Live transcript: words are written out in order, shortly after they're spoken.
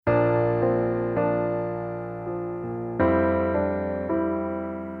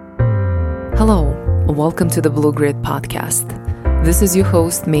Hello, welcome to the Blue Grid podcast. This is your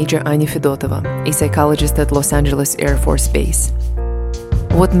host, Major Anya Fedotova, a psychologist at Los Angeles Air Force Base.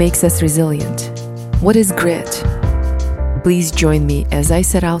 What makes us resilient? What is grit? Please join me as I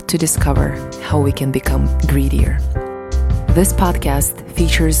set out to discover how we can become greedier. This podcast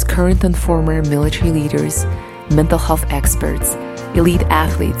features current and former military leaders, mental health experts, elite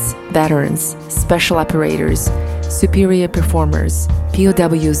athletes, veterans, special operators, superior performers,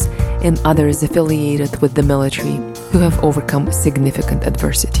 POWs, and others affiliated with the military who have overcome significant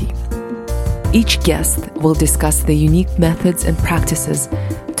adversity. Each guest will discuss the unique methods and practices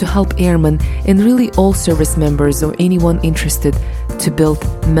to help airmen and really all service members or anyone interested to build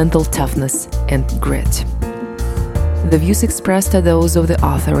mental toughness and grit. The views expressed are those of the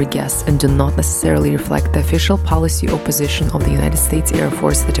author or guest and do not necessarily reflect the official policy or position of the United States Air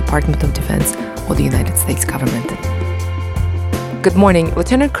Force, the Department of Defense, or the United States government. Good morning.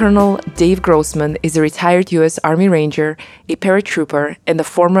 Lieutenant Colonel Dave Grossman is a retired U.S. Army Ranger, a paratrooper, and a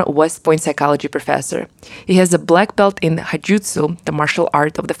former West Point psychology professor. He has a black belt in Hajutsu, the martial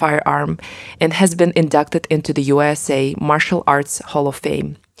art of the firearm, and has been inducted into the USA Martial Arts Hall of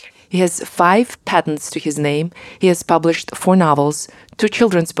Fame. He has 5 patents to his name. He has published 4 novels, 2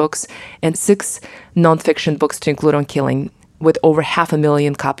 children's books, and 6 nonfiction books to include on killing, with over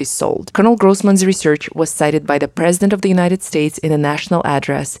 500,000 copies sold. Colonel Grossman's research was cited by the President of the United States in a national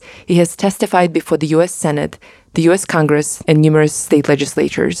address. He has testified before the U.S. Senate, the U.S. Congress, and numerous state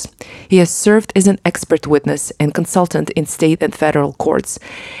legislatures. He has served as an expert witness and consultant in state and federal courts,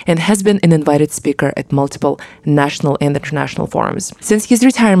 and has been an invited speaker at multiple national and international forums. Since his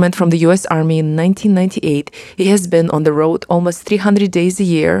retirement from the U.S. Army in 1998, he has been on the road almost 300 days a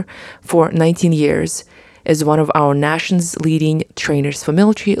year for 19 years. As one of our nation's leading trainers for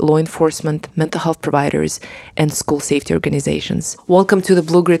military, law enforcement, mental health providers, and school safety organizations. Welcome to the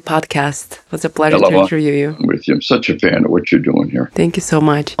Blue Grid podcast. It was a pleasure to interview you. I'm with you. I'm such a fan of what you're doing here. Thank you so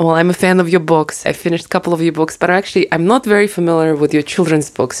much. Well, I'm a fan of your books. I finished a couple of your books, but I'm not very familiar with your children's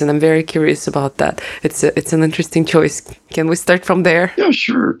books, and I'm very curious about that. It's an interesting choice. Can we start from there? Yeah,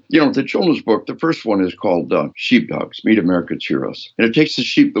 sure. The children's book, the first one is called Sheepdogs, Meet America's Heroes. And it takes the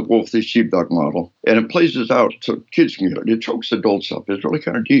sheep, the wolf, the sheepdog model, and it plays it out so kids can get it. It chokes adults up. It's really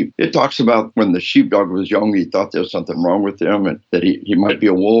kind of deep. It talks about when the sheepdog was young, he thought there was something wrong with him and that he might be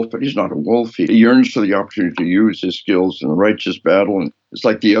a wolf, but he's not a wolf. He yearns for the opportunity to use his skills in a righteous battle. And it's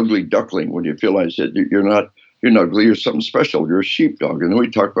like the ugly duckling when you realize that you're not ugly, you're something special. You're a sheepdog. And then we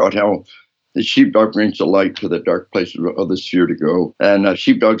talk about how the sheepdog brings the light to the dark places of the sphere to go. And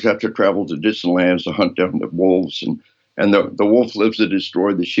sheepdogs have to travel to distant lands to hunt down the wolves. And the wolf lives to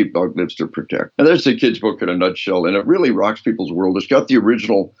destroy, the sheepdog lives to protect. And there's the kid's book in a nutshell. And it really rocks people's world. It's got the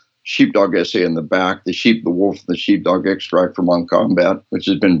original sheepdog essay in the back, the sheep, the wolf, and the sheepdog extract from On Combat, which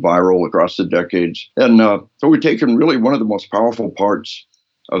has been viral across the decades. And so we've taken really one of the most powerful parts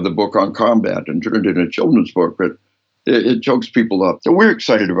of the book On Combat and turned it into a children's book. But it chokes people up. So we're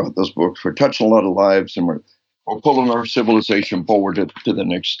excited about those books. We're touching a lot of lives, and we're pulling our civilization forward to the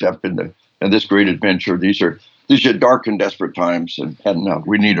next step in this great adventure. These are dark and desperate times, and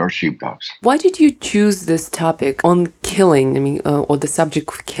we need our sheepdogs. Why did you choose this topic on killing, or the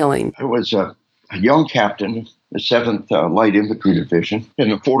subject of killing? I was a young captain, the 7th Light Infantry Division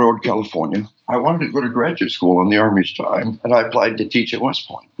in Fort Ord, California. I wanted to go to graduate school on the Army's time, and I applied to teach at West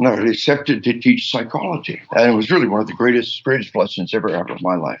Point. And I was accepted to teach psychology. And it was really one of the greatest blessings ever out of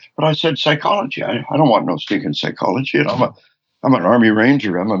my life. But I said, psychology? I don't want no stinking psychology. And I'm an Army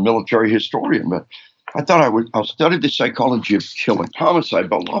Ranger. I'm a military historian. But I thought I'll study the psychology of killing, homicide,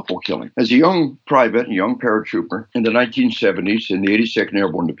 but lawful killing. As a young private, a young paratrooper in the 1970s in the 82nd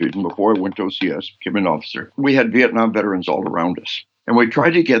Airborne Division, before I went to OCS, became an officer, we had Vietnam veterans all around us. And we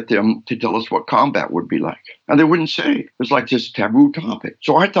tried to get them to tell us what combat would be like. And they wouldn't say. It was like this taboo topic.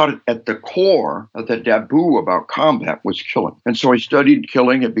 So I thought at the core of the taboo about combat was killing. And so I studied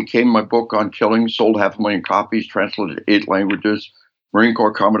killing. It became my book on killing, sold 500,000 copies, translated to 8 languages. Marine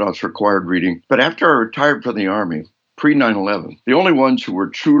Corps Commandant's required reading. But after I retired from the Army, pre-9/11, the only ones who were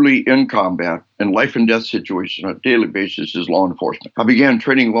truly in combat and life and death situations on a daily basis is law enforcement. I began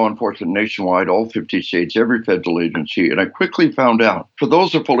training law enforcement nationwide, all 50 states, every federal agency, and I quickly found out, for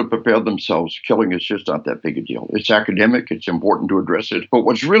those who fully prepared themselves, killing is just not that big a deal. It's academic, it's important to address it, but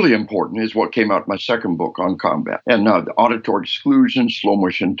what's really important is what came out in my second book on combat. And the auditory exclusion, slow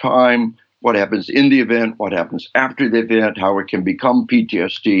motion time, what happens in the event, what happens after the event, how it can become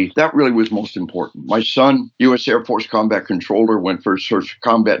PTSD. That really was most important. My son, U.S. Air Force combat controller, went for his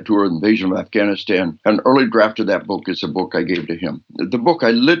combat tour, invasion of Afghanistan. An early draft of that book is a book I gave to him. The book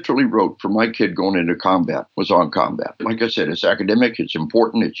I literally wrote for my kid going into combat was on combat. Like I said, it's academic, it's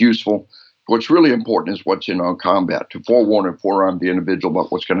important, it's useful. What's really important is what's in on combat, to forewarn and forearm the individual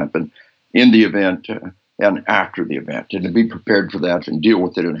about what's going to happen in the event and after the event, and to be prepared for that and deal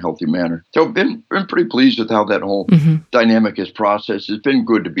with it in a healthy manner. So I've been pretty pleased with how that whole dynamic is processed. It's been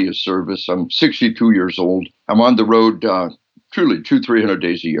good to be of service. I'm 62 years old. I'm on the road truly 200-300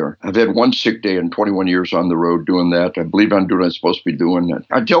 days a year. I've had one sick day in 21 years on the road doing that. I believe I'm doing what I'm supposed to be doing.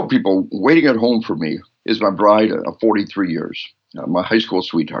 I tell people, waiting at home for me is my bride of 43 years, my high school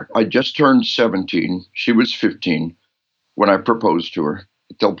sweetheart. I just turned 17. She was 15 when I proposed to her.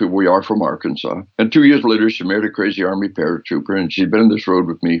 I tell people we are from Arkansas. And 2 years later, she married a crazy Army paratrooper, and she's been on this road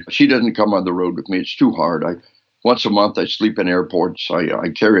with me. She doesn't come on the road with me. It's too hard. Once a month, I sleep in airports. I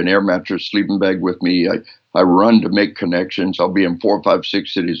carry an air mattress sleeping bag with me. I run to make connections. I'll be in 4, 5,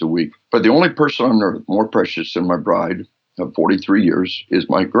 6 cities a week. But the only person on earth more precious than my bride of 43 years is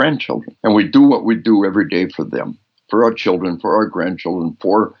my grandchildren. And we do what we do every day for them, for our children, for our grandchildren,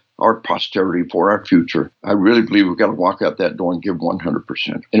 for our posterity, for our future. I really believe we've got to walk out that door and give 100%.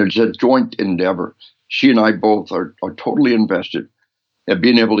 And it's a joint endeavor. She and I both are totally invested in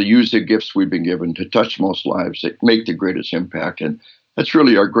being able to use the gifts we've been given to touch most lives, that make the greatest impact. And that's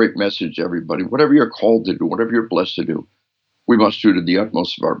really our great message to everybody. Whatever you're called to do, whatever you're blessed to do, we must do to the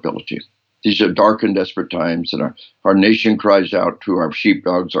utmost of our ability. These are dark and desperate times, and our nation cries out to our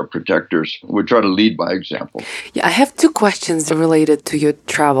sheepdogs, our protectors. We try to lead by example. Yeah, I have two questions related to your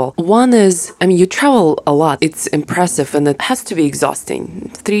travel. One is, you travel a lot. It's impressive, and it has to be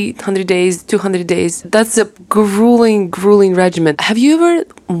exhausting. 300 days, 200 days. That's a grueling regimen. Have you ever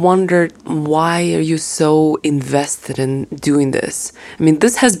wondered why are you so invested in doing this?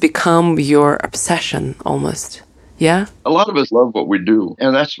 This has become your obsession almost. Yeah. A lot of us love what we do,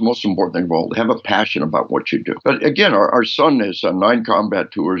 and that's the most important thing of all, to have a passion about what you do. But again, our son is 9 combat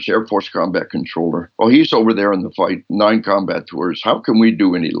tours, Air Force combat controller. Well, he's over there in the fight, 9 combat tours. How can we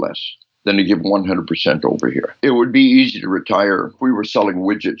do any less than to give 100% over here? It would be easy to retire if we were selling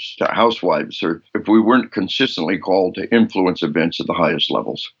widgets to housewives, or if we weren't consistently called to influence events at the highest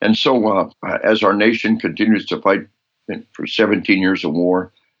levels. And so as our nation continues to fight for 17 years of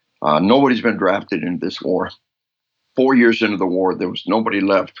war, nobody's been drafted into this war. 4 years into the war, there was nobody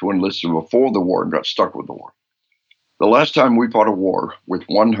left who enlisted before the war and got stuck with the war. The last time we fought a war with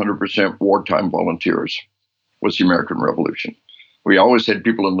 100% wartime volunteers was the American Revolution. We always had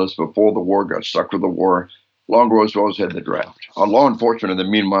people enlist before the war, got stuck with the war. Long ago, as well as had the draft. Our law enforcement, in the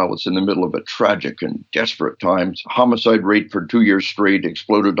meanwhile, is in the middle of a tragic and desperate times. Homicide rate for 2 years straight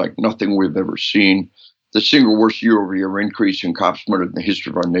exploded like nothing we've ever seen. The single worst year-over-year increase in cops murdered in the history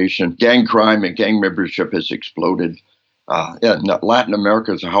of our nation. Gang crime and gang membership has exploded. Latin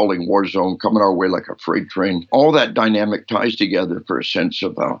America is a howling war zone coming our way like a freight train. All that dynamic ties together for a sense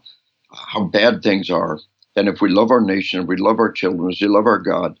of how bad things are. And if we love our nation, if we love our children, if we love our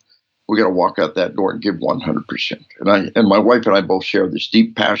God, we got to walk out that door and give 100%. And my wife and I both share this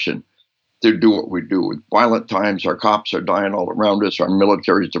deep passion to do what we do. With violent times, our cops are dying all around us. Our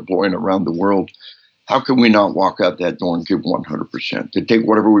military is deploying around the world. How can we not walk out that door and give 100%, to take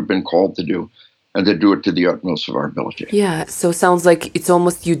whatever we've been called to do and to do it to the utmost of our ability? Yeah, so sounds like it's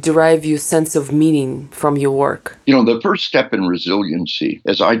almost you derive your sense of meaning from your work. The first step in resiliency,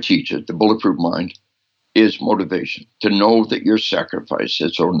 as I teach it, the bulletproof mind, is motivation, to know that your sacrifice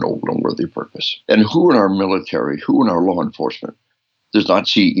is a noble and worthy purpose. And who in our military, who in our law enforcement does not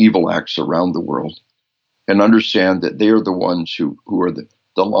see evil acts around the world and understand that they are the ones who are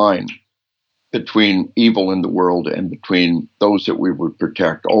the line between evil in the world and between those that we would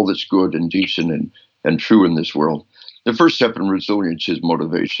protect, all that's good and decent and true in this world. The first step in resilience is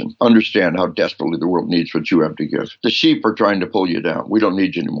motivation. Understand how desperately the world needs what you have to give. The sheep are trying to pull you down. We don't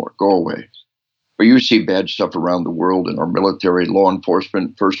need you anymore. Go away. But you see bad stuff around the world in our military, law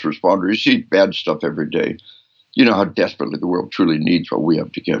enforcement, first responders. You see bad stuff every day. You know how desperately the world truly needs what we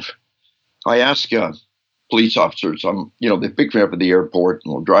have to give. I ask police officers, they pick me up at the airport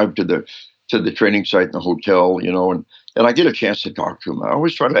and we'll drive to the training site in the hotel, and I get a chance to talk to them. I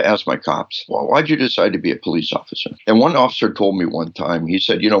always try to ask my cops, well, why'd you decide to be a police officer? And one officer told me one time, he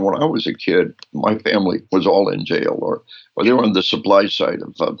said, when I was a kid, my family was all in jail or they were on the supply side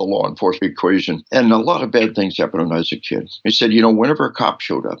of the law enforcement equation. And a lot of bad things happened when I was a kid. He said, whenever a cop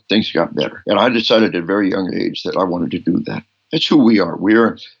showed up, things got better. And I decided at a very young age that I wanted to do that. That's who we are.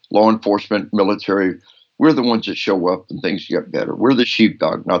 We're law enforcement, military. We're the ones that show up and things get better. We're the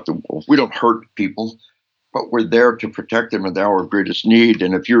sheepdog, not the wolf. We don't hurt people, but we're there to protect them at the hour of greatest need.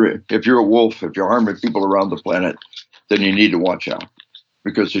 And if you're a wolf, if you're harming people around the planet, then you need to watch out.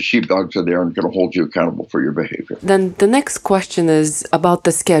 because the sheepdogs are there and going to hold you accountable for your behavior. Then the next question is about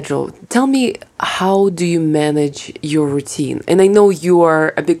the schedule. Tell me, how do you manage your routine? And I know you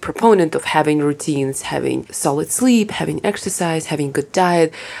are a big proponent of having routines, having solid sleep, having exercise, having good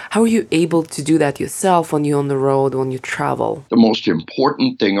diet. How are you able to do that yourself when you're on the road, when you travel? The most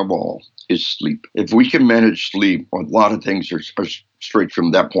important thing of all is sleep. If we can manage sleep, a lot of things are straight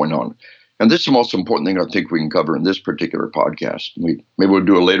from that point on. And this is the most important thing I think we can cover in this particular podcast. Maybe we'll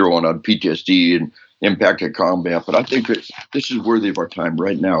do a later one on PTSD and impact of combat, but I think that this is worthy of our time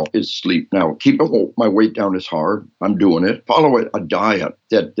right now is sleep. Now, keeping my weight down is hard. I'm doing it. Follow a diet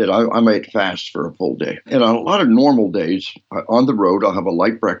that I might fast for a full day. And on a lot of normal days on the road, I'll have a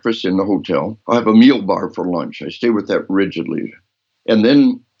light breakfast in the hotel. I'll have a meal bar for lunch. I stay with that rigidly. And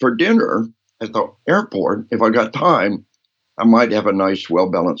then for dinner at the airport, if I got time, I might have a nice,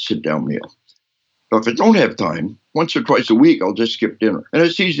 well-balanced sit-down meal. But if I don't have time, once or twice a week, I'll just skip dinner. And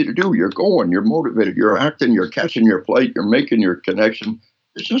it's easy to do. You're going, you're motivated, you're acting, you're catching your flight, you're making your connection.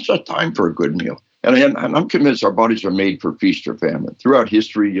 It's just a time for a good meal. And I'm convinced our bodies are made for feast or famine. Throughout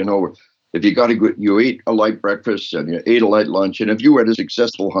history, if you ate a light breakfast and you ate a light lunch, and if you had a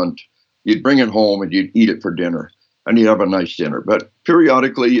successful hunt, you'd bring it home and you'd eat it for dinner. And you'd have a nice dinner. But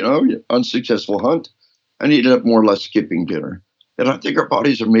periodically, unsuccessful hunt, and you'd have more or less skipping dinner. And I think our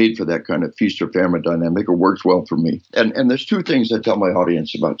bodies are made for that kind of feast or famine dynamic. It works well for me. And there's two things I tell my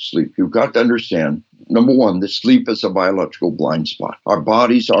audience about sleep. You've got to understand, number one, that sleep is a biological blind spot. Our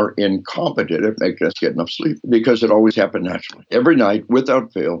bodies are incompetent at making us get enough sleep because it always happened naturally. Every night,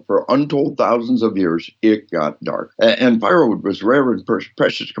 without fail, for untold thousands of years, it got dark. And firewood was rare and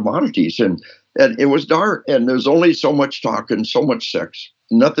precious commodities. And it was dark. And there's only so much talk and so much sex,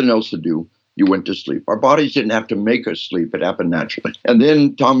 nothing else to do. You went to sleep. Our bodies didn't have to make us sleep. It happened naturally. And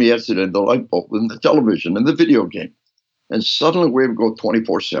then Tommy Edison and the light bulb and the television and the video game. And suddenly we have to go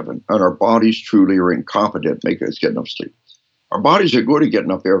 24/7. And our bodies truly are incompetent at making us get enough sleep. Our bodies are good at getting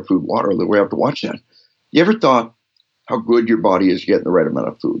enough air, food, water, that we have to watch that. You ever thought how good your body is getting the right amount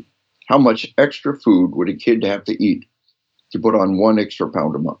of food? How much extra food would a kid have to eat to put on 1 extra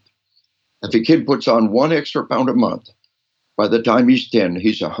pound a month? If a kid puts on 1 extra pound a month, by the time he's 10,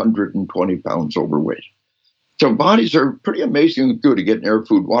 he's 120 pounds overweight. So bodies are pretty amazingly good at getting air,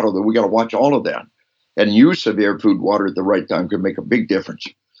 food, water, though we got to watch all of that. And use of air, food, water at the right time can make a big difference.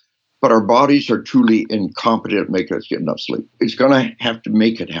 But our bodies are truly incompetent at making us get enough sleep. It's going to have to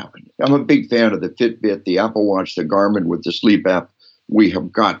make it happen. I'm a big fan of the Fitbit, the Apple Watch, the Garmin with the sleep app. We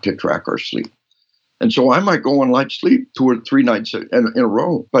have got to track our sleep. And so I might go on light sleep 2 or 3 nights in a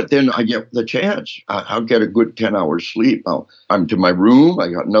row, but then I get the chance. I'll get a good 10 hours sleep. I'm to my room. I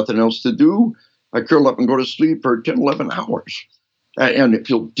got nothing else to do. I curl up and go to sleep for 10, 11 hours. And I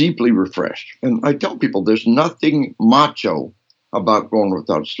feel deeply refreshed. And I tell people there's nothing macho about going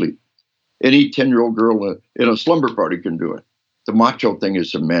without sleep. Any 10-year-old girl in a slumber party can do it. The macho thing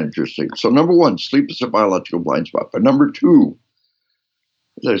is to manage your sleep. So number one, sleep is a biological blind spot. But number two,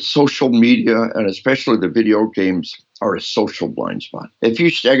 the social media, and especially the video games, are a social blind spot. If you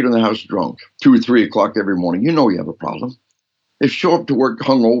stagger in the house drunk 2 or 3 o'clock every morning, you know you have a problem. If you show up to work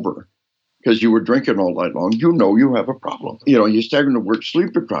hungover because you were drinking all night long, you know you have a problem. You stagger to work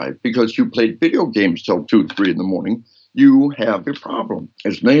sleep deprived because you played video games till 2, 3 in the morning, you have a problem.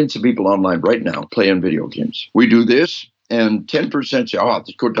 There's millions of people online right now playing video games. We do this, and 10% say, it's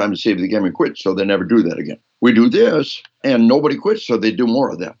a good time to save the game and quit, so they never do that again. We do this, and nobody quits, so they do more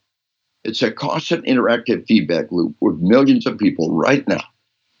of that. It's a constant interactive feedback loop with millions of people right now.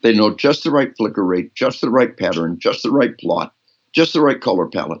 They know just the right flicker rate, just the right pattern, just the right plot, just the right color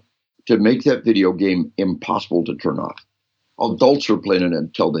palette to make that video game impossible to turn off. Adults are playing it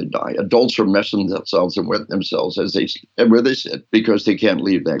until they die. Adults are messing themselves and with themselves where they sit because they can't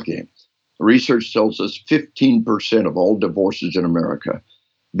leave that game. Research tells us 15% of all divorces in America,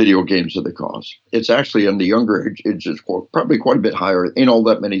 video games are the cause. It's actually in the younger ages, probably quite a bit higher. Ain't all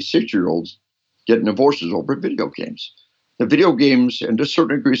that many 6-year-olds getting divorces over video games. The video games, and to a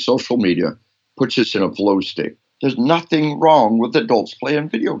certain degree social media, puts us in a flow state. There's nothing wrong with adults playing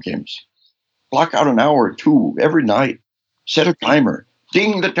video games. Block out an hour or 2 every night. Set a timer.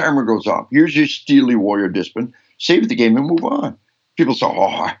 Ding, the timer goes off. Here's your Steely Warrior discipline. Save the game and move on. People say,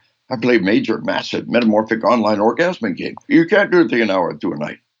 I play massive, metamorphic online orgasmic game. You can't do anything an hour or 2 a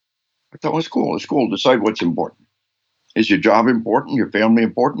night. I thought, it's cool. It's cool. Decide what's important. Is your job important? Your family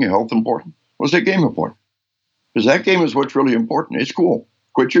important? Your health important? Was that game important? Because that game is what's really important. It's cool.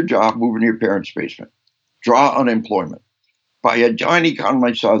 Quit your job, move into your parents' basement. Draw unemployment. Buy a giant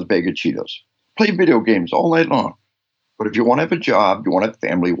economy-sized bag of Cheetos. Play video games all night long. But if you want to have a job, you want to have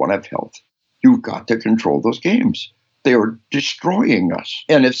family, you want to have health, you've got to control those games. They are destroying us.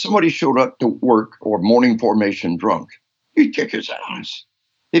 And if somebody showed up to work or morning formation drunk, you'd kick his ass.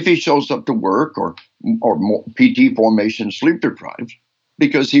 If he shows up to work or PT formation sleep deprived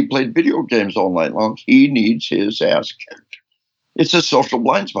because he played video games all night long, he needs his ass kicked. It's a social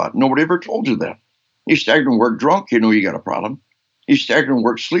blind spot. Nobody ever told you that. You stagger and work drunk, you know you got a problem. You stagger and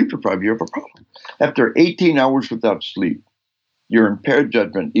work sleep deprived, you have a problem. After 18 hours without sleep, your impaired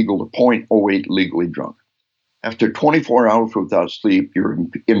judgment equal to 0.08 legally drunk. After 24 hours without sleep, your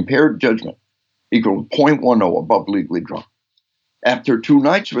impaired judgment equal to 0.10 above legally drunk. After 2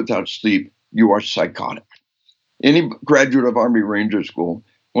 nights without sleep, you are psychotic. Any graduate of Army Ranger School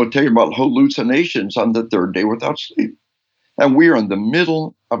will tell you about hallucinations on the 3rd day without sleep. And we are in the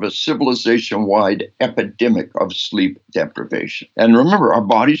middle of a civilization-wide epidemic of sleep deprivation. And remember, our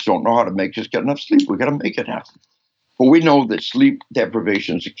bodies don't know how to make us get enough sleep. We got to make it happen. But we know that sleep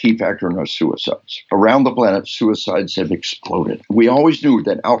deprivation is a key factor in our suicides. Around the planet, suicides have exploded. We always knew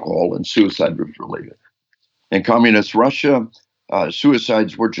that alcohol and suicide was related. In communist Russia,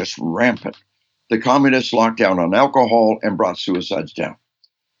 suicides were just rampant. The communists locked down on alcohol and brought suicides down.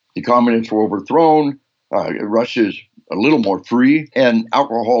 The communists were overthrown. Russia is a little more free, and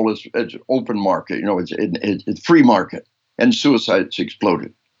alcohol is open market. You know, it's free market, and suicides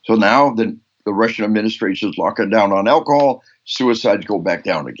exploded. So now the Russian administration is locking down on alcohol. Suicides go back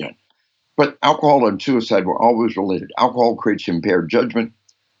down again. But alcohol and suicide were always related. Alcohol creates impaired judgment.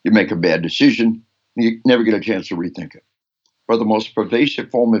 You make a bad decision. You never get a chance to rethink it. But the most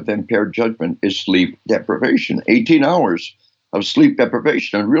pervasive form of impaired judgment is sleep deprivation. 18 hours of sleep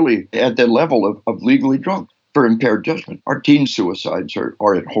deprivation, and really at the level of legally drunk for impaired judgment. Our teen suicides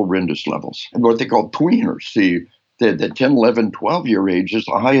are at horrendous levels. And what they call tweeners, the 10, 11, 12-year age is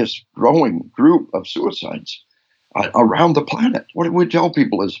the highest growing group of suicides around the planet. What we tell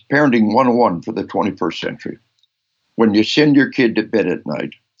people is parenting 101 for the 21st century. When you send your kid to bed at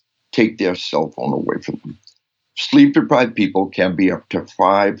night, take their cell phone away from them. Sleep-deprived people can be up to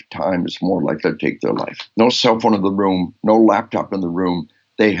 5 times more likely to take their life. No cell phone in the room, no laptop in the room.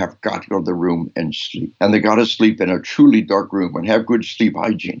 They have got to go to the room and sleep. And they got to sleep in a truly dark room and have good sleep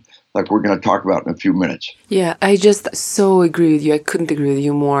hygiene, like we're going to talk about in a few minutes. Yeah, I just so agree with you. I couldn't agree with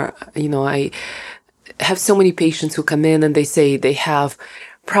you more. You know, I have so many patients who come in and they say they have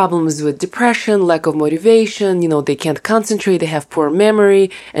problems with depression, lack of motivation, you know, they can't concentrate, they have poor memory,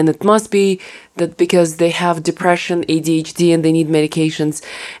 and it must be that because they have depression, ADHD, and they need medications.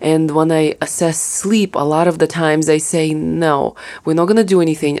 And when I assess sleep, a lot of the times I say, no, we're not going to do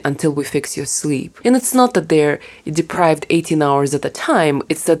anything until we fix your sleep. And it's not that they're deprived 18 hours at a time,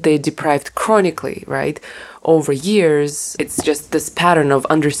 it's that they're deprived chronically, right? Over years, it's just this pattern of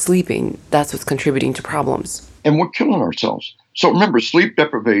undersleeping. That's what's contributing to problems. And we're killing ourselves. So remember, sleep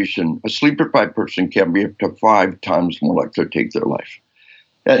deprivation, a sleep-deprived person can be up to 5 times more likely to take their life.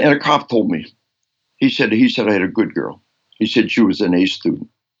 And a cop told me, he said I had a good girl. He said she was an A student.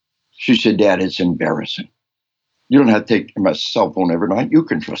 She said, Dad, it's embarrassing. You don't have to take my cell phone every night. You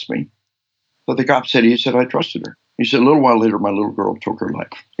can trust me. But the cop said, I trusted her. He said, a little while later, my little girl took her life.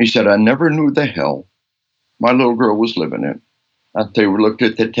 He said, I never knew the hell my little girl was living in until we looked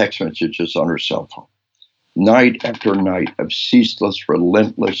at the text messages on her cell phone. Night after night of ceaseless,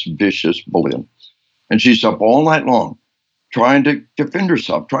 relentless, vicious bullying. And she's up all night long trying to defend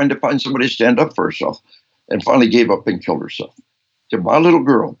herself, trying to find somebody to stand up for herself, and finally gave up and killed herself. So my little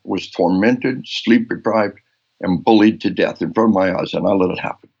girl was tormented, sleep-deprived, and bullied to death in front of my eyes, and I let it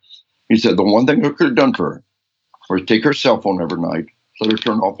happen. He said the one thing I could have done for her was take her cell phone every night, let her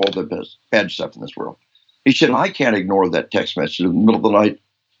turn off all the bad stuff in this world. He said, I can't ignore that text message in the middle of the night.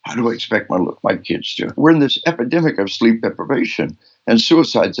 How do I expect my kids to? We're in this epidemic of sleep deprivation, and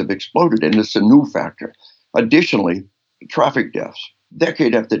suicides have exploded, and it's a new factor. Additionally, traffic deaths.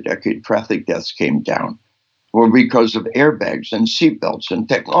 Decade after decade, traffic deaths came down. Well, because of airbags and seatbelts and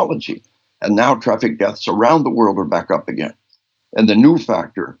technology. And now traffic deaths around the world are back up again. And the new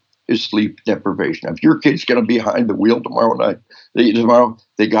factor is sleep deprivation. If your kid's going to be behind the wheel tomorrow,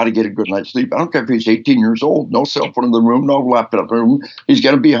 they got to get a good night's sleep. I don't care if he's 18 years old, no cell phone in the room, no laptop in the room. He's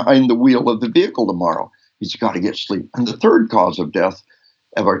going to be behind the wheel of the vehicle tomorrow. He's got to get sleep. And the third cause of death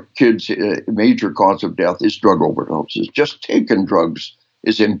of our kids, major cause of death, is drug overdoses. Just taking drugs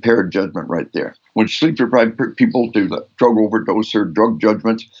is impaired judgment right there. When sleep-deprived people do the drug overdose or drug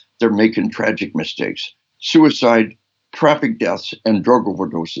judgments, they're making tragic mistakes. Suicide, traffic deaths, and drug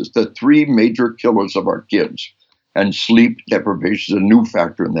overdoses, the 3 major killers of our kids. And sleep deprivation is a new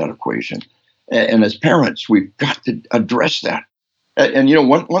factor in that equation. And as parents, we've got to address that. And you know,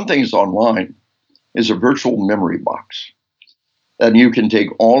 one thing is online is a virtual memory box. And you can take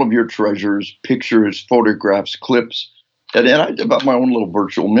all of your treasures, pictures, photographs, clips, and then I developed my own little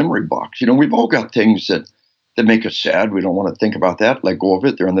virtual memory box. We've all got things that make us sad. We don't want to think about that. Let go of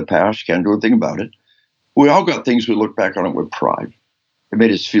it. They're in the past. Can't do a thing about it. We all got things we look back on it with pride. It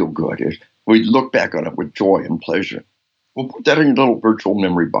made us feel good. We look back on it with joy and pleasure. We'll put that in your little virtual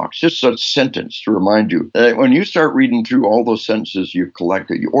memory box. Just a sentence to remind you that when you start reading through all those sentences you've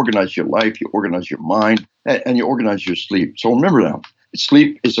collected, you organize your life, you organize your mind, and you organize your sleep. So remember now,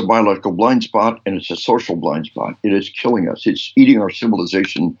 sleep is a biological blind spot, and it's a social blind spot. It is killing us. It's eating our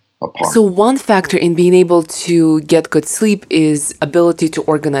civilization apart. So one factor in being able to get good sleep is ability to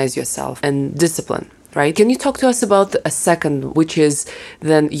organize yourself and discipline. Right? Can you talk to us about a second, which is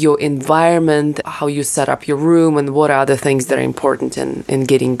then your environment, how you set up your room, and what are other things that are important in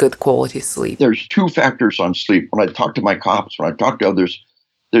getting good quality sleep? There's two factors on sleep. When I talk to my cops, when I talk to others,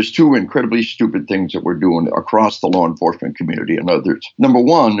 there's two incredibly stupid things that we're doing across the law enforcement community and others. Number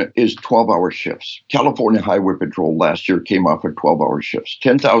one is 12-hour shifts. California Highway Patrol last year came off of 12-hour shifts.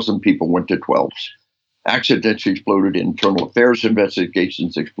 10,000 people went to 12s. Accidents exploded. Internal affairs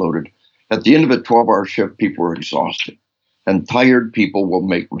investigations exploded. At the end of a 12-hour shift, people are exhausted. And tired people will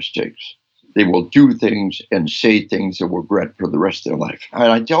make mistakes. They will do things and say things they'll regret for the rest of their life. And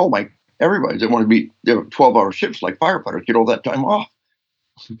I tell everybody, they want to be 12-hour shifts like firefighters, get all that time off.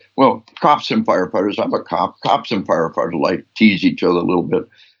 Well, cops and firefighters, I'm a cop. Cops and firefighters tease each other a little bit.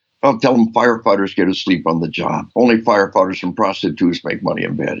 I'll tell them firefighters get to sleep on the job. Only firefighters and prostitutes make money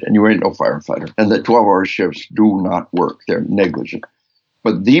in bed, and you ain't no firefighter. And the 12-hour shifts do not work. They're negligent.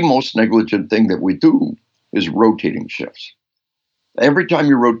 But the most negligent thing that we do is rotating shifts. Every time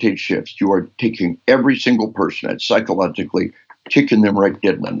you rotate shifts, you are taking every single person and psychologically kicking them right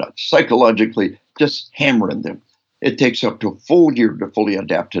dead in the nuts. Psychologically, just hammering them. It takes up to a full year to fully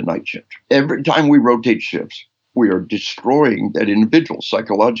adapt to night shift. Every time we rotate shifts, we are destroying that individual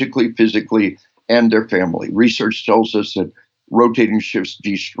psychologically, physically, and their family. Research tells us that rotating shifts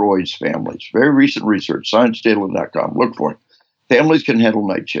destroys families. Very recent research, sciencedata.com, look for it. Families can handle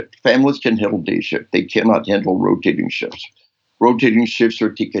night shift. Families can handle day shift. They cannot handle rotating shifts. Rotating shifts are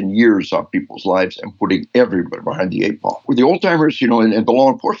taking years off people's lives and putting everybody behind the 8 ball. With the old-timers, in the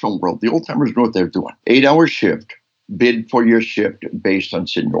law enforcement world, the old-timers know what they're doing. 8-hour shift, bid for your shift based on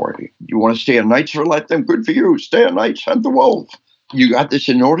seniority. You want to stay on nights for a lifetime? Good for you. Stay on nights, hunt the wolf. You got the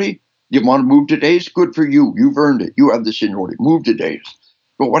seniority? You want to move to days? Good for you. You've earned it. You have the seniority. Move to days.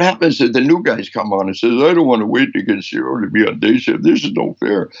 But what happens is the new guys come on and says, I don't want to wait to get seniority to be on day shift. This is no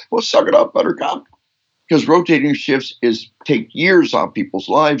fair. Well, suck it up, buttercup. Because rotating shifts take years off people's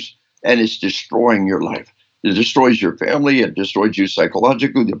lives, and it's destroying your life. It destroys your family. It destroys you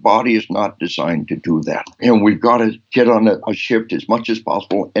psychologically. The body is not designed to do that. And we've got to get on a shift as much as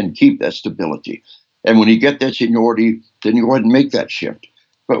possible and keep that stability. And when you get that seniority, then you go ahead and make that shift.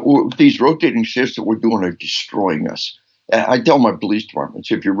 But these rotating shifts that we're doing are destroying us. I tell my police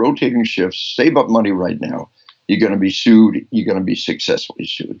departments, if you're rotating shifts, save up money right now. You're going to be sued. You're going to be successfully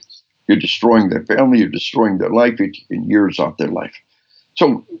sued. You're destroying their family. You're destroying their life. You're taking years off their life.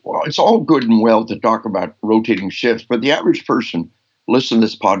 So it's all good and well to talk about rotating shifts, but the average person listening to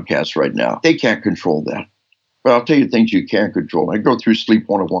this podcast right now, they can't control that. But I'll tell you things you can control. I go through Sleep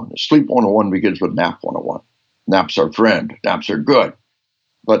 101. Sleep 101 begins with Nap 101. Naps are friend. Naps are good.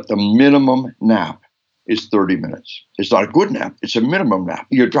 But the minimum nap is 30 minutes. It's not a good nap. It's a minimum nap.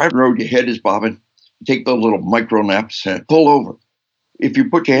 You're driving the road, your head is bobbing. Take those little micro naps and pull over. If you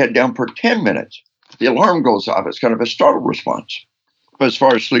put your head down for 10 minutes, the alarm goes off. It's kind of a startle response. But as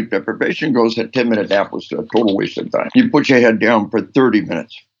far as sleep deprivation goes, that 10-minute nap was a total waste of time. You put your head down for 30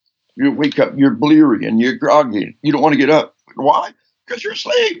 minutes. You wake up, you're bleary and you're groggy. You don't want to get up. Why? Because you're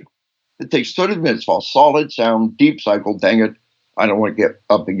asleep. It takes 30 minutes, fall solid, sound, deep cycle. Dang it, I don't want to get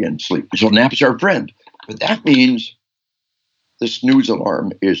up again, sleep. So naps are our friend. But that means the snooze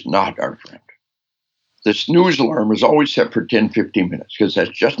alarm is not our friend. The snooze alarm is always set for 10, 15 minutes because that's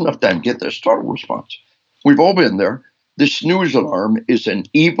just enough time to get the startle response. We've all been there. The snooze alarm is an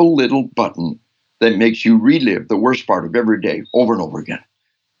evil little button that makes you relive the worst part of every day over and over again.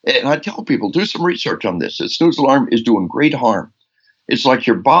 And I tell people, do some research on this. The snooze alarm is doing great harm. It's like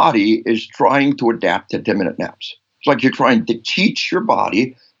your body is trying to adapt to 10-minute naps. It's like you're trying to teach your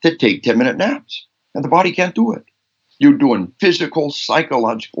body to take 10-minute naps. And the body can't do it. You're doing physical,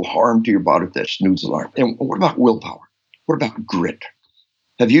 psychological harm to your body with that snooze alarm. And what about willpower? What about grit?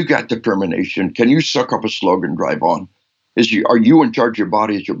 Have you got determination? Can you suck up a slug and drive on? Are you in charge of your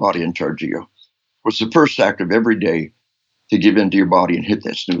body? Is your body in charge of you? What's the first act of every day to give in to your body and hit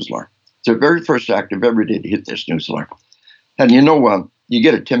that snooze alarm? It's the very first act of every day to hit that snooze alarm. And you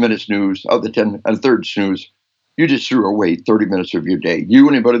get a 10-minute snooze, a third snooze, You just threw away 30 minutes of your day. You,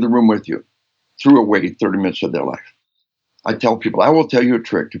 anybody in the room with you, threw away 30 minutes of their life. I tell people, I will tell you a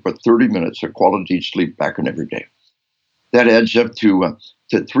trick to put 30 minutes of quality sleep back in every day. That adds up to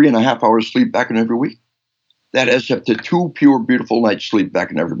 3.5 hours sleep back in every week. That adds up to 2 pure, beautiful nights sleep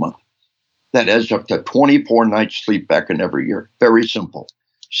back in every month. That adds up to 24 nights sleep back in every year. Very simple.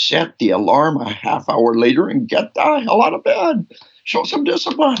 Set the alarm a half hour later and get the hell out of bed. Show some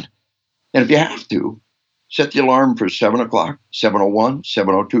discipline. And if you have to, set the alarm for 7 o'clock, 7:01,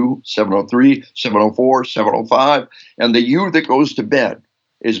 7:02, 7:03, 7:04, 7:05. And the you that goes to bed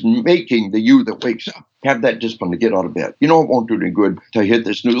is making the you that wakes up. Have that discipline to get out of bed. You know it won't do any good to hit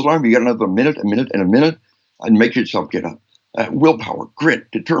this snooze alarm. You got another minute, a minute, and a minute, and make yourself get up. Willpower,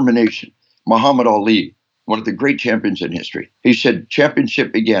 grit, determination. Muhammad Ali, one of the great champions in history. He said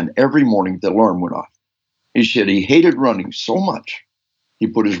championship began every morning the alarm went off. He said he hated running so much, he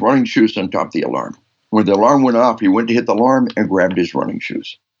put his running shoes on top of the alarm. When the alarm went off, he went to hit the alarm and grabbed his running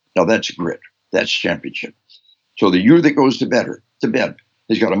shoes. Now that's grit. That's championship. So the you that goes to bed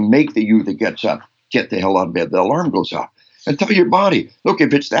has got to make the you that gets up get the hell out of bed. The alarm goes off. And tell your body, look,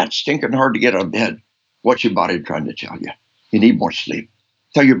 if it's that stinking hard to get out of bed, what's your body trying to tell you? You need more sleep.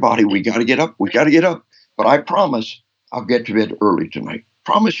 Tell your body, we got to get up. We got to get up. But I promise I'll get to bed early tonight.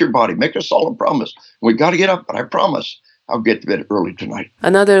 Promise your body. Make a solemn promise. We got to get up, but I promise I'll get to bed early tonight.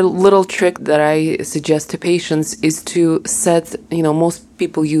 Another little trick that I suggest to patients is to set, most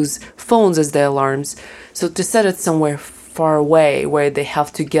people use phones as their alarms. So to set it somewhere far away where they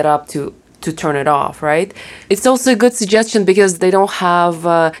have to get up to turn it off, right? It's also a good suggestion because they don't have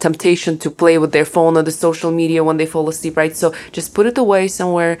temptation to play with their phone or the social media when they fall asleep, right? So just put it away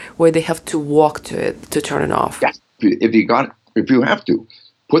somewhere where they have to walk to it to turn it off. Yeah. If you have to,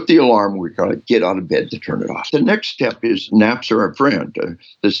 put the alarm, we're going to get out of bed to turn it off. The next step is naps are our friend.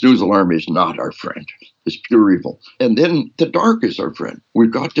 The snooze alarm is not our friend. It's pure evil. And then the dark is our friend.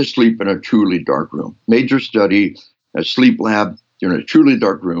 We've got to sleep in a truly dark room. Major study, a sleep lab, you're in a truly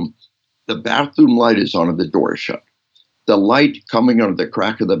dark room. The bathroom light is on and the door is shut. The light coming out of the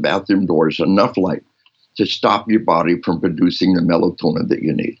crack of the bathroom door is enough light to stop your body from producing the melatonin that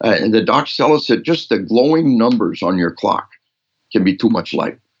you need. And the docs tell us that just the glowing numbers on your clock can be too much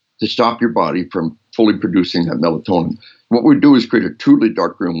light to stop your body from fully producing that melatonin. What we do is create a truly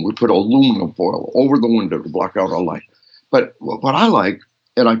dark room. We put aluminum foil over the window to block out all light. But what I like,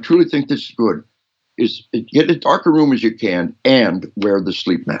 and I truly think this is good, is get as dark a room as you can and wear the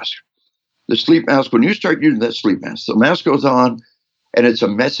sleep mask. The sleep mask, when you start using that sleep mask, the mask goes on and it's a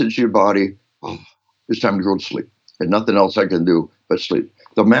message to your body, it's time to go to sleep. There's nothing else I can do but sleep.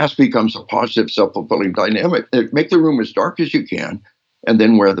 The mask becomes a positive, self-fulfilling dynamic. Make the room as dark as you can and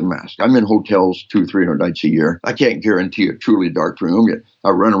then wear the mask. I'm in hotels 200-300 nights a year. I can't guarantee a truly dark room. I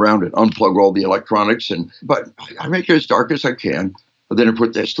run around and unplug all the electronics, but I make it as dark as I can, and then I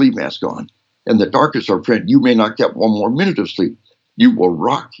put that sleep mask on. And the dark is our friend. You may not get one more minute of sleep. You will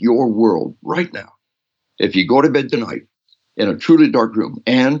rock your world right now if you go to bed tonight in a truly dark room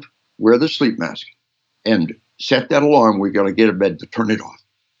and wear the sleep mask and set that alarm. We're going to get to bed to turn it off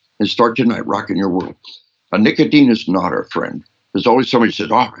and start tonight rocking your world. Nicotine is not our friend. There's always somebody who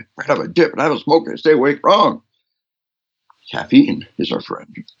says, I have a dip and I have a smoke and stay awake. Wrong. Caffeine is our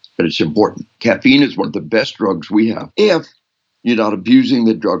friend, but it's important. Caffeine is one of the best drugs we have if you're not abusing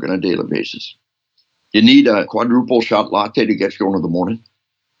the drug on a daily basis. You need a quadruple shot latte to get you going in the morning,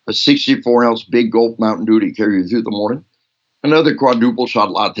 a 64-ounce big gulp Mountain Dew to carry you through the morning, another quadruple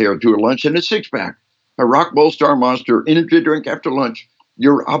shot latte or two at lunch, and a six-pack, a Rock Bull Star Monster energy drink after lunch.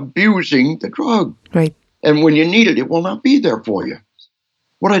 You're abusing the drug. Right. And when you need it, it will not be there for you.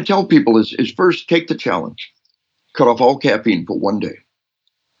 What I tell people is first take the challenge. Cut off all caffeine for one day.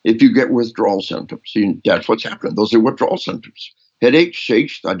 If you get withdrawal symptoms, that's what's happening. Those are withdrawal symptoms. Headaches,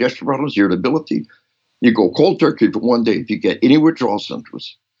 shakes, digestive problems, irritability. You go cold turkey for one day. If you get any withdrawal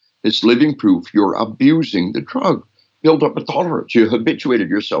symptoms, it's living proof you're abusing the drug. Build up a tolerance. You habituated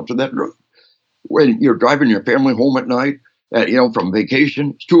yourself to that drug. When you're driving your family home at night, from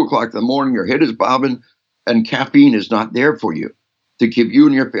vacation, it's 2 o'clock in the morning, your head is bobbing, and caffeine is not there for you to keep you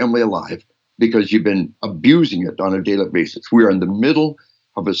and your family alive because you've been abusing it on a daily basis. We are in the middle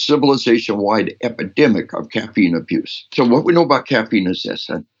of a civilization-wide epidemic of caffeine abuse. So what we know about caffeine is this: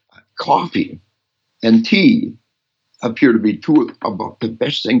 coffee and tea appear to be two of the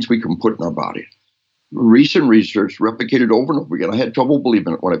best things we can put in our body. Recent research replicated over and over again. I had trouble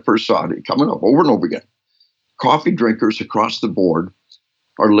believing it when I first saw it coming up over and over again. Coffee drinkers across the board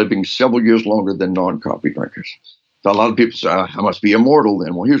are living several years longer than non-coffee drinkers. So a lot of people say, I must be immortal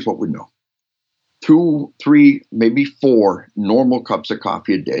then. Well, here's what we know. 2, 3, maybe 4 normal cups of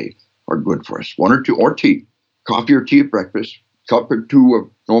coffee a day are good for us. 1 or 2, or tea. Coffee or tea at breakfast, cup or two of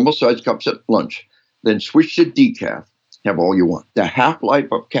normal-sized cups at lunch, then switch to decaf, have all you want. The half-life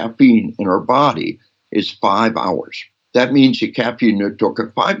of caffeine in our body is 5 hours. That means the caffeine you took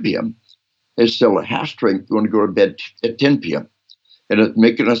at 5 p.m. is still at half strength going to go to bed at 10 p.m. And it's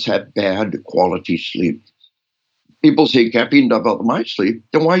making us have bad quality sleep. People say caffeine doesn't help my sleep.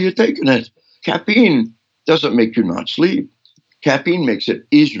 Then why are you taking it? Caffeine doesn't make you not sleep. Caffeine makes it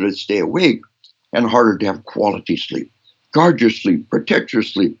easier to stay awake and harder to have quality sleep. Guard your sleep, protect your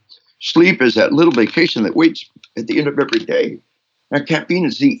sleep. Sleep is that little vacation that waits at the end of every day. Now, caffeine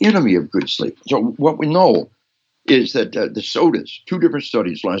is the enemy of good sleep. So what we know is that the sodas, 2 different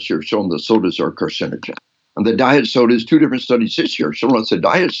studies last year showing the sodas are carcinogen. And the diet sodas, 2 different studies this year showing us the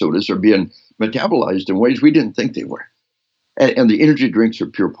diet sodas are being metabolized in ways we didn't think they were. And the energy drinks are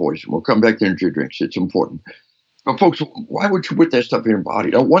pure poison. We'll come back to energy drinks. It's important. But folks, why would you put that stuff in your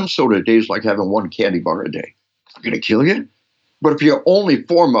body? Now, 1 soda a day is like having 1 candy bar a day. It's going to kill you. But if your only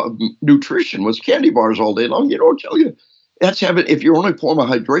form of nutrition was candy bars all day long, it don't kill you. If your only form of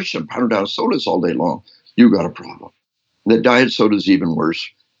hydration, pounding down sodas all day long, you got a problem. The diet soda is even worse.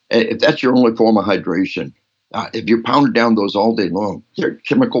 If that's your only form of hydration, if you pound down those all day long, they're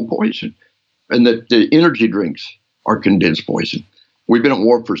chemical poison. And the energy drinks are condensed poison. We've been at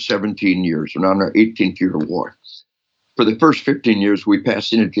war for 17 years. We're now in our 18th year of war. For the first 15 years, we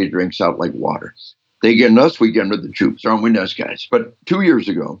passed energy drinks out like water. They get us, we get into the troops. Aren't we nice guys? But 2 years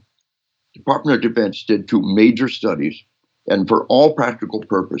ago, Department of Defense did 2 major studies. And for all practical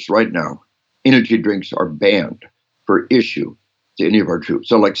purpose, right now, energy drinks are banned for issue to any of our troops.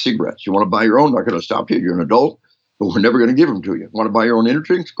 So like cigarettes, you want to buy your own, not going to stop you. You're an adult, but we're never going to give them to you. Want to buy your own energy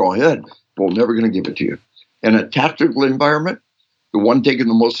drinks? Go ahead. But we're never going to give it to you. In a tactical environment, the one taking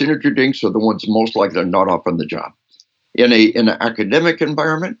the most energy drinks are the ones most likely to not off on the job. In an academic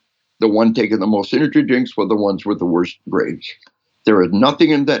environment, the one taking the most energy drinks were the ones with the worst grades. There is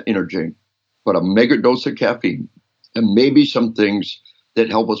nothing in that energy but a mega dose of caffeine and maybe some things that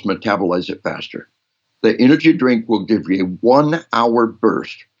help us metabolize it faster. The energy drink will give you a 1-hour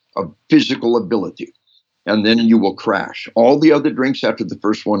burst of physical ability, and then you will crash. All the other drinks after the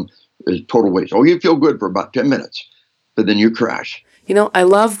first one is total waste. Oh, you feel good for about 10 minutes, but then you crash. You know, I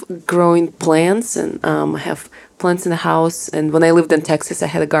love growing plants, and I have plants in the house. And when I lived in Texas, I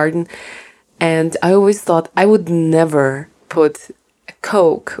had a garden. And I always thought I would never put a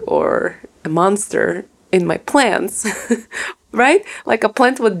Coke or a Monster in my plants, right? Like a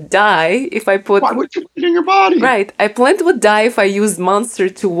plant would die if I put... Why would you put it in your body? Right. A plant would die if I used Monster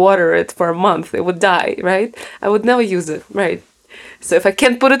to water it for a month. It would die, right? I would never use it, right? So if I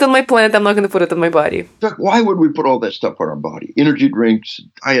can't put it on my plant, I'm not going to put it on my body. Why would we put all that stuff on our body? Energy drinks,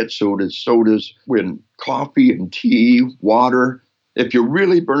 diet sodas, when coffee and tea, water. If you're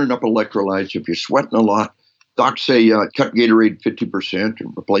really burning up electrolytes, if you're sweating a lot, docs say cut Gatorade 50%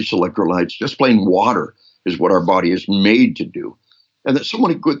 and replace electrolytes. Just plain water is what our body is made to do. And there's so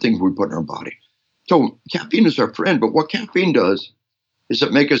many good things we put in our body. So caffeine is our friend, but what caffeine does is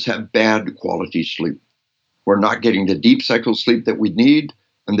it makes us have bad quality sleep. We're not getting the deep cycle sleep that we need,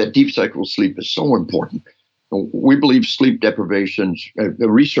 and that deep cycle sleep is so important. We believe sleep deprivations,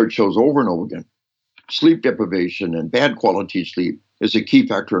 the research shows over and over again, sleep deprivation and bad quality sleep is a key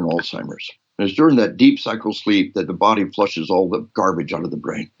factor in Alzheimer's. And it's during that deep cycle sleep that the body flushes all the garbage out of the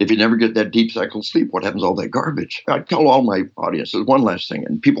brain. If you never get that deep cycle sleep, what happens to all that garbage? I tell all my audiences one last thing,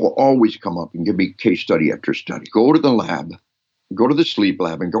 and people always come up and give me case study after study. Go to the lab, go to the sleep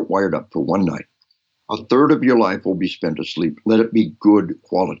lab and get wired up for one night. 1/3 of your life will be spent asleep. Let it be good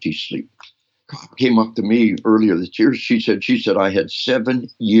quality sleep. Cop came up to me earlier this year. She said, I had 7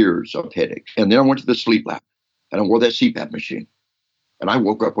 years of headaches. And then I went to the sleep lab and I wore that CPAP machine. And I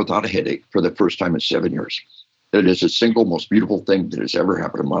woke up without a headache for the first time in 7 years. It is the single most beautiful thing that has ever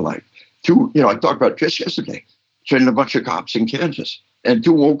happened in my life. I talked about just yesterday, training a bunch of cops in Kansas. And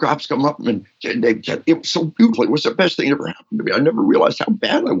 2 old cops come up and they said, it was so beautiful. It was the best thing that ever happened to me. I never realized how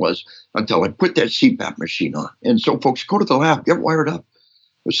bad I was until I put that CPAP machine on. And so, folks, go to the lab, get wired up.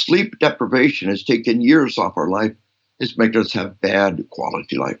 The sleep deprivation has taken years off our life. It's making us have bad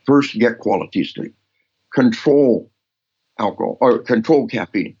quality life. First, get quality sleep. Control alcohol or control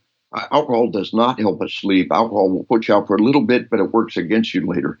caffeine. Alcohol does not help us sleep. Alcohol will put you out for a little bit, but it works against you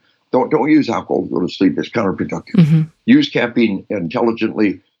later. Don't use alcohol to go to sleep. It's counterproductive. Mm-hmm. Use caffeine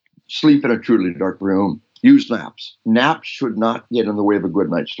intelligently. Sleep in a truly dark room. Use naps. Naps should not get in the way of a good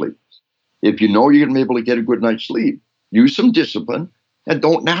night's sleep. If you know you're going to be able to get a good night's sleep, use some discipline and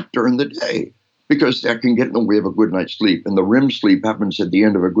don't nap during the day because that can get in the way of a good night's sleep. And the REM sleep happens at the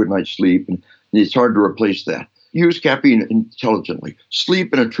end of a good night's sleep, and it's hard to replace that. Use caffeine intelligently.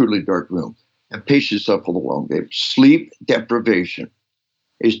 Sleep in a truly dark room. and pace yourself for the long game. Sleep deprivation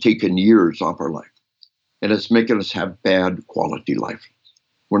is taking years off our life, and it's making us have bad quality life.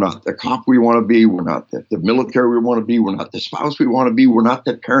 We're not the cop we want to be. We're not the military we want to be. We're not the spouse we want to be. We're not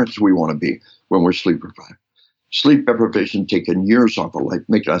the parents we want to be when we're sleep deprived. Sleep deprivation taking years off our life,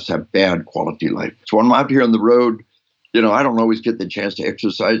 making us have bad quality life. So when I'm out here on the road, I don't always get the chance to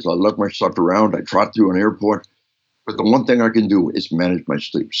exercise. I lug my stuff around. I trot through an airport. But the one thing I can do is manage my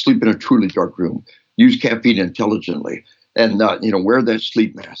sleep. Sleep in a truly dark room. Use caffeine intelligently. And, wear that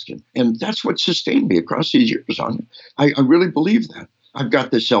sleep mask. And that's what sustained me across these years. I really believe that. I've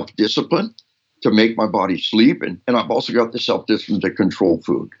got the self-discipline to make my body sleep. And I've also got the self-discipline to control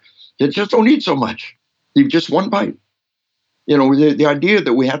food. You just don't eat so much. Eat just one bite. The idea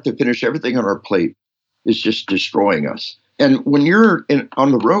that we have to finish everything on our plate is just destroying us. And when you're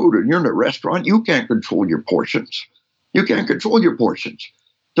on the road and you're in a restaurant, you can't control your portions. You can't control your portions.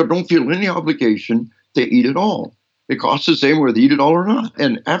 So don't feel any obligation to eat it all. It costs the same whether you eat it all or not.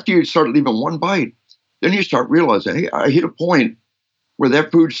 And after you start leaving one bite, then you start realizing, hey, I hit a point where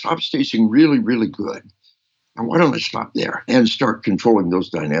that food stops tasting really, really good. And why don't I stop there and start controlling those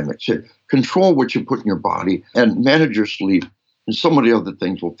dynamics? Control what you put in your body and manage your sleep. And so many other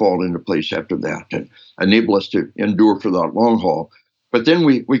things will fall into place after that and enable us to endure for that long haul. But then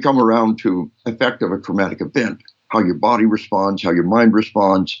we come around to effect of a traumatic event, how your body responds, how your mind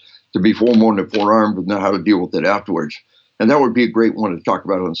responds, to be forewarned and forearmed and know how to deal with it afterwards. And that would be a great one to talk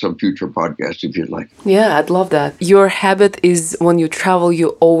about on some future podcast if you'd like. Yeah, I'd love that. Your habit is when you travel, you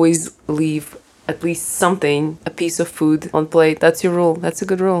always leave at least something, a piece of food on plate. That's your rule. That's a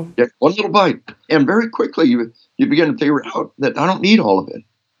good rule. Yeah, one little bite. And very quickly, you begin to figure out that I don't need all of it.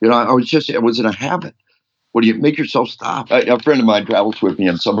 It was in a habit. Well, you make yourself stop. A friend of mine travels with me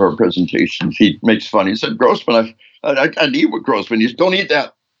on some of our presentations. He makes fun. He said, Grossman, I eat with Grossman. He said, don't eat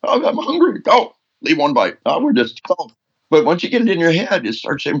that. Oh, I'm hungry. Go. Leave one bite. We're just go. But once you get it in your head, it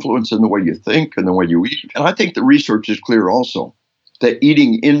starts influencing the way you think and the way you eat. And I think the research is clear also that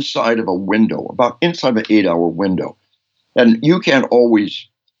eating inside of a window, about inside of an 8-hour window, and you can't always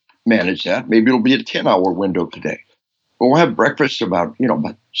manage that. Maybe it'll be a 10-hour window today. But we'll have breakfast about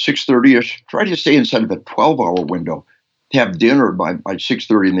 6:30ish. Try to stay inside of a 12-hour window. Have dinner by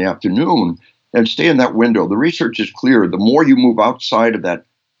 6:30 in the afternoon and stay in that window. The research is clear. The more you move outside of that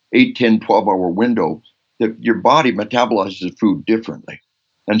 8, 10, 12-hour window, that your body metabolizes food differently.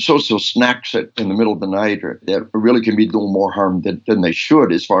 And so snacks in the middle of the night that really can be doing more harm than they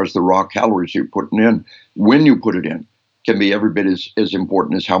should as far as the raw calories you're putting in. When you put it in can be every bit as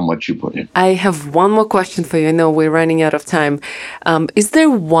important as how much you put in. I have one more question for you. I know we're running out of time. Is there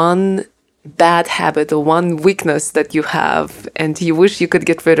one bad habit or one weakness that you have and you wish you could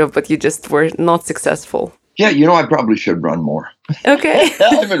get rid of, but you just were not successful? Yeah, I probably should run more. Okay.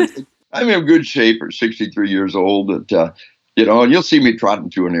 I'm in good shape at 63 years old. And you'll see me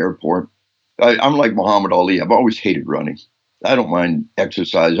trotting through an airport. I'm like Muhammad Ali. I've always hated running. I don't mind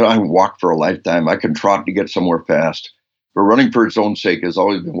exercise. I can walk for a lifetime. I can trot to get somewhere fast. But running for its own sake has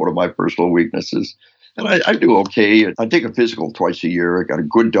always been one of my personal weaknesses. And I do okay. I take a physical twice a year. I got a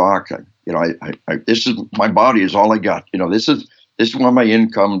good doc. This is my body is all I got. This is where my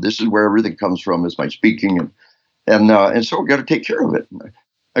income. This is where everything comes from. Is my speaking, and so I got to take care of it.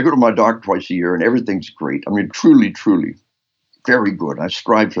 I go to my doc twice a year, and everything's great. I mean, truly, truly, very good. I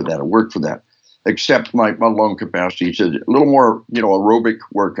strive for that. I work for that. Except my lung capacity says a little more, aerobic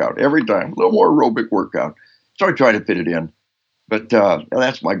workout every time. A little more aerobic workout. So I try to fit it in. But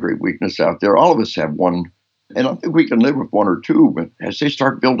that's my great weakness out there. All of us have one. And I think we can live with one or two. But as they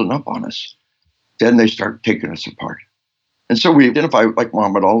start building up on us, then they start taking us apart. And so we identify like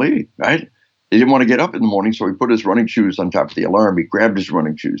Muhammad Ali, right? He didn't want to get up in the morning, so he put his running shoes on top of the alarm. He grabbed his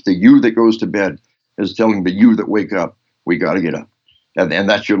running shoes. The you that goes to bed is telling the you that wake up, we got to get up. And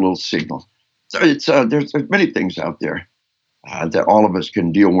that's your little signal. So there's many things out there that all of us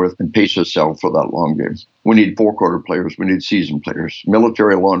can deal with and pace ourselves for that long game. We need four-quarter players. We need seasoned players.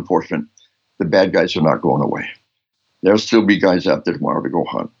 Military, law enforcement, the bad guys are not going away. There'll still be guys out there tomorrow to go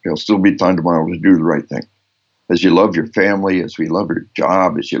hunt. There'll still be time tomorrow to do the right thing. As you love your family, as we love your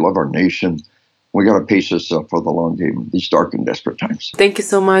job, as you love our nation, we got to pace ourselves for the long game, these dark and desperate times. Thank you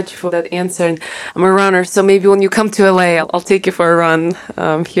so much for that answer. And I'm a runner, so maybe when you come to LA, I'll take you for a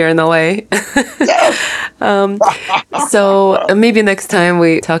run here in LA. So maybe next time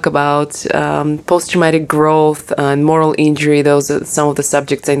we talk about post-traumatic growth and moral injury. Those are some of the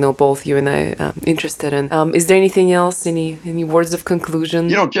subjects I know both you and I are interested in. Is there anything else? Any words of conclusion?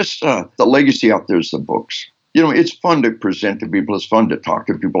 Just the legacy out there is the books. It's fun to present to people. It's fun to talk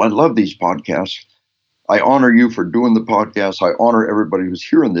to people. I love these podcasts. I honor you for doing the podcast. I honor everybody who's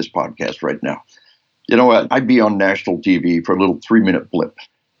hearing this podcast right now. You know what? I'd be on national TV for a little 3-minute blip.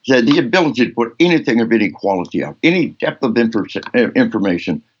 The ability to put anything of any quality out, any depth of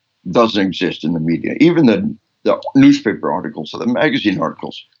information doesn't exist in the media. Even the newspaper articles or the magazine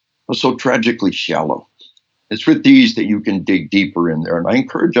articles are so tragically shallow. It's with these that you can dig deeper in there. And I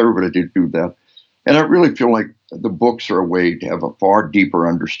encourage everybody to do that. And I really feel like the books are a way to have a far deeper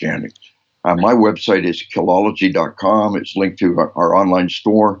understanding. My website is Kilology.com. It's linked to our online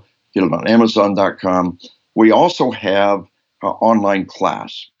store. Get it on Amazon.com. We also have an online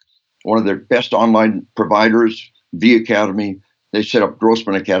class. One of their best online providers, V Academy, they set up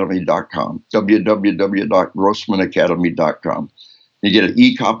GrossmanAcademy.com, www.GrossmanAcademy.com. You get an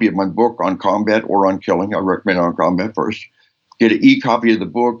e-copy of my book on combat or on killing. I recommend on combat first. Get an e-copy of the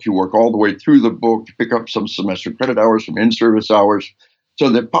book. You work all the way through the book. You pick up some semester credit hours, some in-service hours. So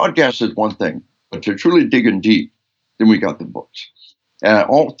the podcast is one thing, but to truly dig in deep, then we got the books. And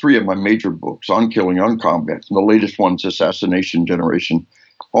all three of my major books, on killing, on combat, and the latest one's Assassination Generation,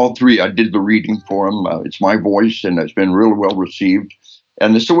 all three, I did the reading for them. It's my voice, and it's been really well received.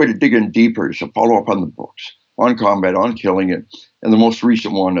 And it's a way to dig in deeper, is to follow up on the books, on combat, on killing it, and the most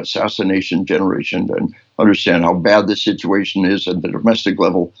recent one, Assassination Generation, and understand how bad the situation is at the domestic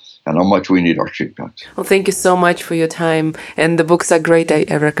level and how much we need our sheepdogs. Well, thank you so much for your time. And the books are great. I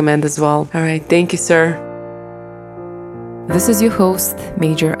recommend as well. All right. Thank you, sir. This is your host,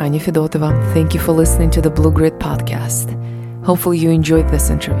 Major Anya Fedotova. Thank you for listening to the Blue Grid podcast. Hopefully you enjoyed this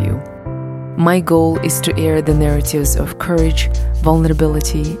interview. My goal is to air the narratives of courage,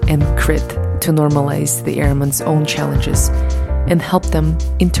 vulnerability, and grit to normalize the airman's own challenges and help them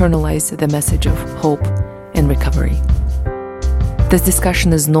internalize the message of hope and recovery. This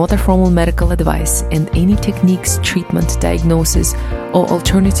discussion is not a formal medical advice, and any techniques, treatment, diagnosis, or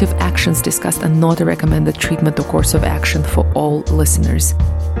alternative actions discussed are not a recommended treatment or course of action for all listeners,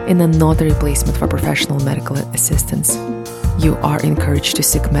 and are not a replacement for professional medical assistance. You are encouraged to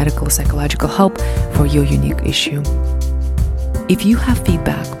seek medical or psychological help for your unique issue. If you have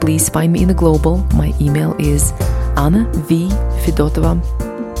feedback, please find me in the global. My email is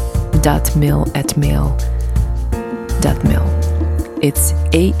anna.v.fedotova.mail@mail.mil. It's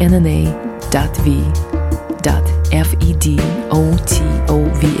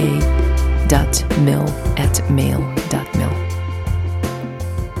anna.v.fedotova.mil@mail.mil.